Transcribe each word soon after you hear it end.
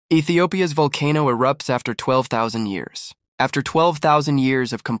Ethiopia's volcano erupts after 12,000 years. After 12,000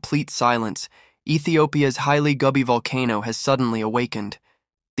 years of complete silence, Ethiopia's Hayli Gubbi volcano has suddenly awakened.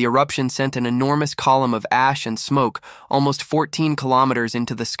 The eruption sent an enormous column of ash and smoke almost 14 kilometers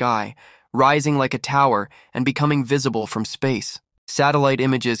into the sky, rising like a tower and becoming visible from space. Satellite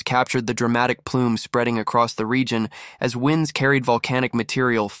images captured the dramatic plume spreading across the region as winds carried volcanic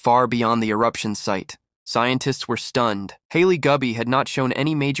material far beyond the eruption site. Scientists were stunned. Hayli Gubbi had not shown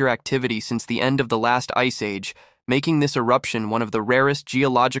any major activity since the end of the last ice age, making this eruption one of the rarest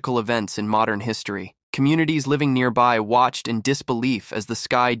geological events in modern history. Communities living nearby watched in disbelief as the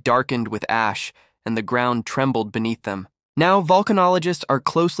sky darkened with ash and the ground trembled beneath them. Now, volcanologists are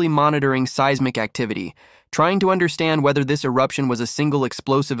closely monitoring seismic activity, trying to understand whether this eruption was a single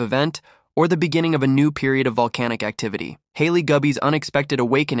explosive event or the beginning of a new period of volcanic activity. Hayli Gubbi's unexpected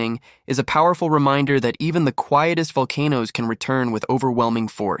awakening is a powerful reminder that even the quietest volcanoes can return with overwhelming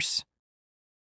force.